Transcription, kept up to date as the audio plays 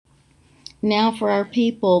Now for our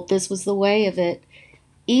people, this was the way of it.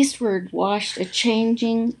 Eastward washed a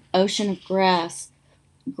changing ocean of grass,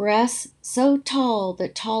 grass so tall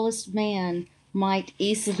that tallest man might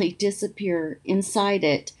easily disappear inside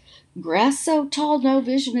it, grass so tall no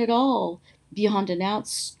vision at all beyond an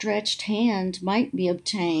outstretched hand might be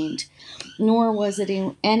obtained, nor was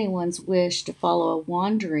it anyone's wish to follow a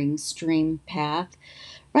wandering stream path.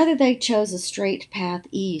 Rather, they chose a straight path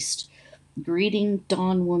east, greeting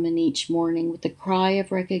Dawn Woman each morning with a cry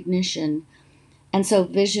of recognition. And so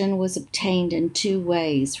vision was obtained in two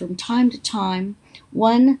ways. From time to time,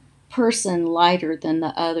 one person lighter than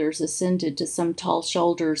the others ascended to some tall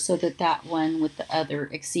shoulder so that that one with the other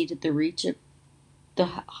exceeded the reach of the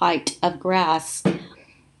height of grass.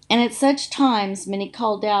 And at such times, many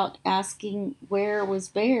called out, asking where was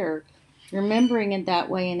Bear, remembering in that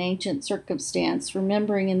way an ancient circumstance,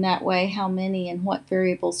 remembering in that way how many and what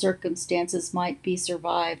variable circumstances might be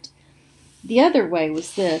survived. The other way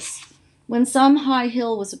was this: when some high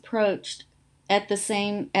hill was approached at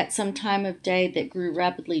some time of day that grew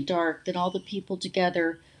rapidly dark, then all the people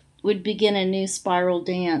together would begin a new spiral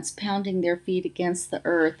dance, pounding their feet against the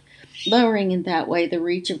earth, lowering in that way the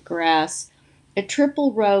reach of grass. A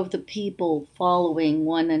triple row of the people, following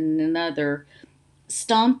one another,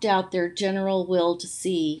 stomped out their general will to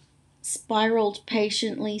see, spiraled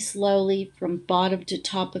patiently, slowly, from bottom to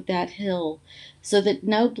top of that hill, so that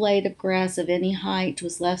no blade of grass of any height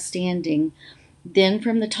was left standing. Then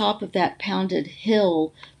from the top of that pounded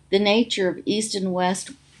hill, the nature of east and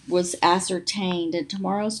west was ascertained, and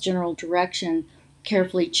tomorrow's general direction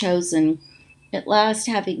carefully chosen. At last,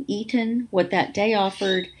 having eaten what that day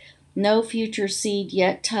offered, no future seed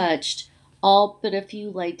yet touched, all but a few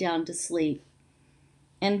lay down to sleep.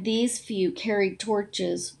 And these few carried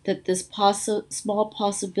torches that this small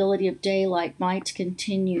possibility of daylight might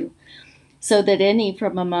continue, so that any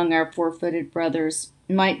from among our four-footed brothers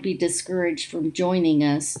might be discouraged from joining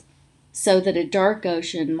us, so that a dark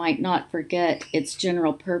ocean might not forget its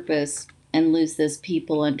general purpose and lose this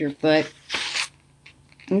people underfoot.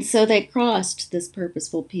 And so they crossed, this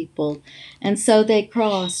purposeful people, and so they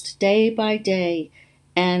crossed day by day,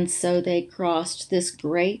 and so they crossed this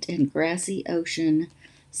great and grassy ocean,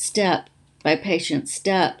 step by patient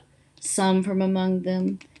step, some from among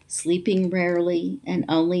them sleeping rarely and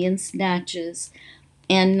only in snatches,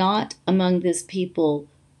 and not among this people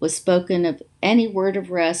was spoken of any word of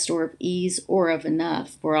rest or of ease or of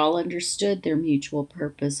enough, for all understood their mutual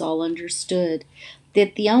purpose, all understood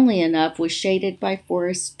that the only enough was shaded by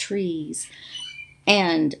forest trees,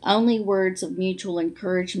 and only words of mutual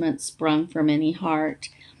encouragement sprung from any heart.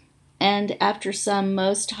 And after some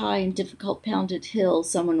most high and difficult pounded hill,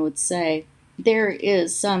 someone would say, there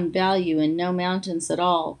is some value in no mountains at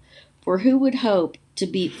all, for who would hope to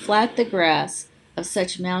beat flat the grass of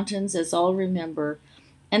such mountains as all remember?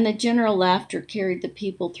 And the general laughter carried the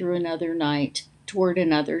people through another night, toward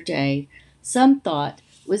another day. Some thought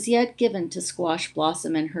was yet given to Squash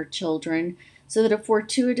Blossom and her children, so that a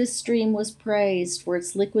fortuitous stream was praised for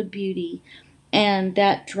its liquid beauty, and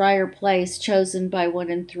that drier place chosen by one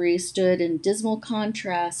and three stood in dismal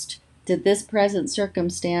contrast to this present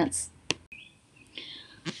circumstance.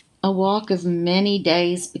 A walk of many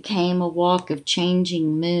days became a walk of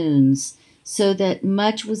changing moons, so that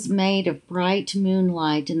much was made of bright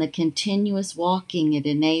moonlight and the continuous walking it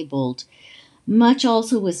enabled. Much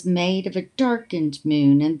also was made of a darkened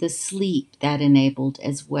moon and the sleep that enabled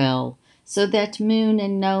as well, so that moon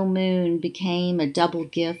and no moon became a double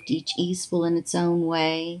gift, each easeful in its own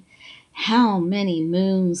way. How many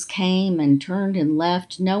moons came and turned and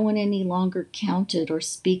left, no one any longer counted or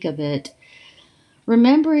speak of it.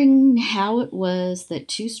 Remembering how it was that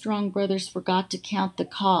two strong brothers forgot to count the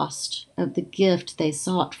cost of the gift they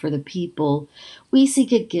sought for the people. We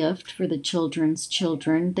seek a gift for the children's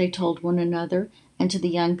children, they told one another, and to the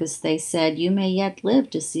youngest they said, you may yet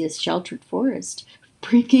live to see a sheltered forest,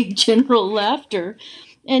 bringing general laughter.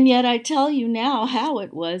 And yet I tell you now how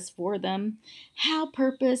it was for them, how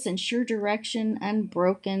purpose and sure direction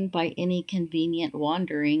unbroken by any convenient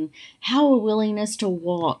wandering, how a willingness to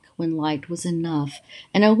walk when light was enough,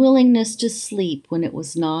 and a willingness to sleep when it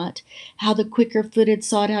was not, how the quicker footed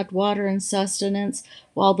sought out water and sustenance,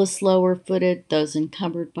 while the slower footed, those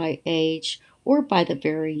encumbered by age, or by the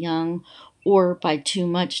very young, or by too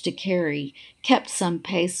much to carry, kept some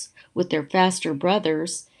pace with their faster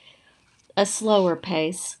brothers, a slower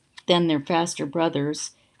pace than their faster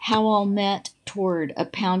brothers, how all met toward a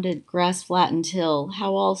pounded grass flattened hill,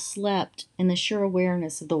 how all slept in the sure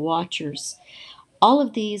awareness of the watchers, All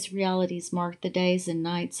of these realities marked the days and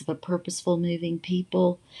nights of a purposeful moving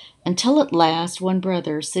people, until at last one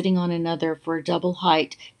brother, sitting on another for a double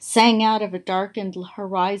height, sang out of a darkened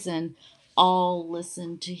horizon. All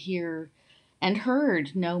listened to hear, and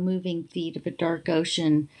heard no moving feet of a dark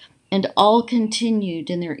ocean, and all continued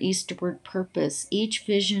in their eastward purpose, each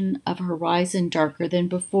vision of horizon darker than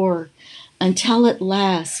before, until at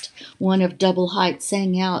last one of double height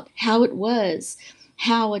sang out how it was,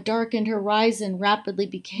 how a darkened horizon rapidly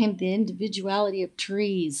became the individuality of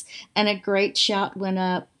trees, and a great shout went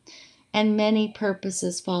up, and many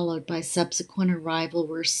purposes followed by subsequent arrival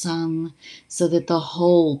were sung, so that the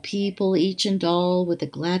whole people, each and all, with a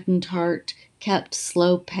gladdened heart, kept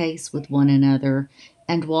slow pace with one another,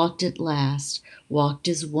 and walked at last, walked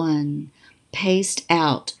as one, paced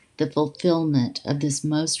out the fulfillment of this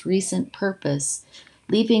most recent purpose,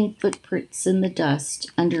 leaving footprints in the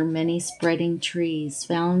dust under many spreading trees,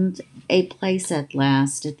 found a place at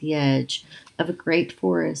last at the edge of a great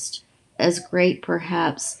forest, as great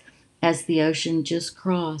perhaps as the ocean just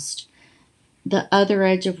crossed, the other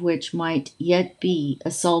edge of which might yet be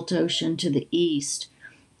a salt ocean to the east.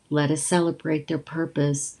 Let us celebrate their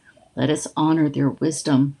purpose. Let us honor their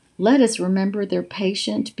wisdom. Let us remember their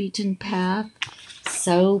patient, beaten path.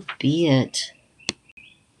 So be it.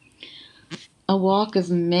 A walk of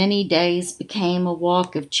many days became a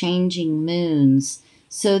walk of changing moons,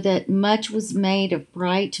 so that much was made of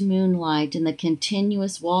bright moonlight and the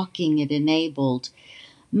continuous walking it enabled.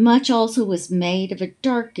 Much also was made of a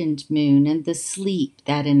darkened moon and the sleep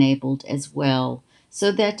that enabled as well,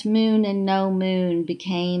 so that moon and no moon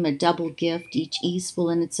became a double gift, each easeful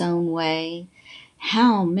in its own way.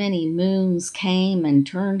 How many moons came and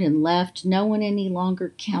turned and left, no one any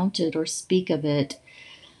longer counted or speak of it.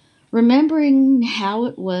 Remembering how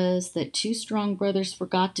it was that two strong brothers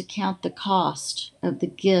forgot to count the cost of the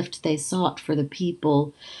gift they sought for the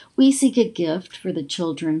people. We seek a gift for the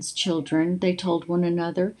children's children, they told one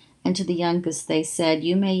another, and to the youngest they said,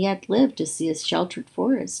 you may yet live to see a sheltered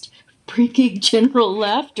forest, bringing general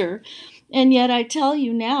laughter. And yet I tell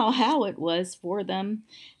you now how it was for them,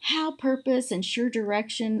 how purpose and sure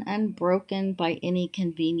direction unbroken by any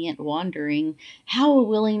convenient wandering, how a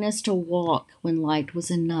willingness to walk when light was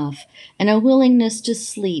enough, and a willingness to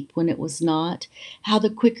sleep when it was not, how the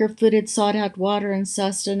quicker footed sought out water and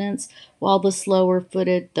sustenance, while the slower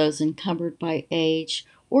footed, those encumbered by age,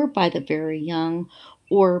 or by the very young,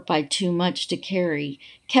 or by too much to carry,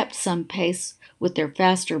 kept some pace with their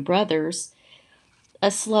faster brothers, a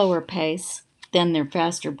slower pace than their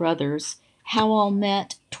faster brothers, how all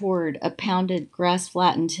met toward a pounded grass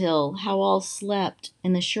flattened hill, how all slept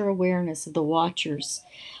in the sure awareness of the watchers.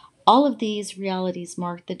 All of these realities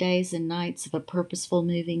marked the days and nights of a purposeful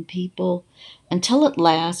moving people, until at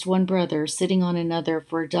last one brother, sitting on another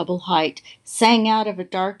for a double height, sang out of a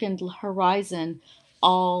darkened horizon.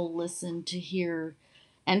 All listened to hear,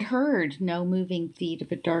 and heard no moving feet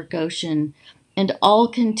of a dark ocean, and all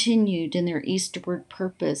continued in their eastward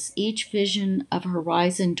purpose, each vision of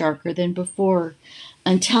horizon darker than before,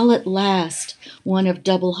 until at last one of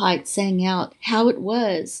double height sang out how it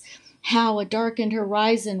was, how a darkened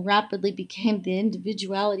horizon rapidly became the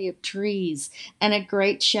individuality of trees, and a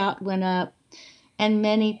great shout went up, and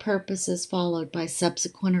many purposes followed by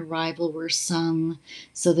subsequent arrival were sung,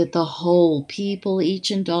 so that the whole people,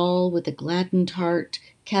 each and all, with a gladdened heart,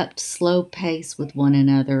 kept slow pace with one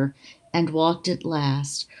another, and walked at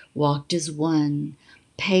last, walked as one,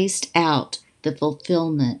 paced out the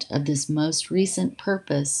fulfillment of this most recent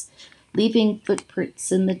purpose, leaving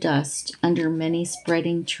footprints in the dust under many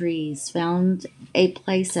spreading trees, found a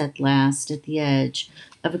place at last at the edge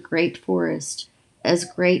of a great forest, as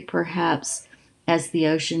great perhaps as the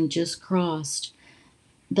ocean just crossed,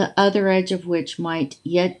 the other edge of which might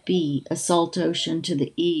yet be a salt ocean to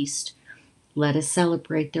the east. Let us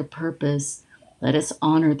celebrate their purpose. Let us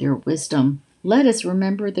honor their wisdom. Let us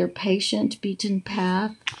remember their patient, beaten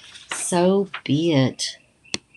path. So be it.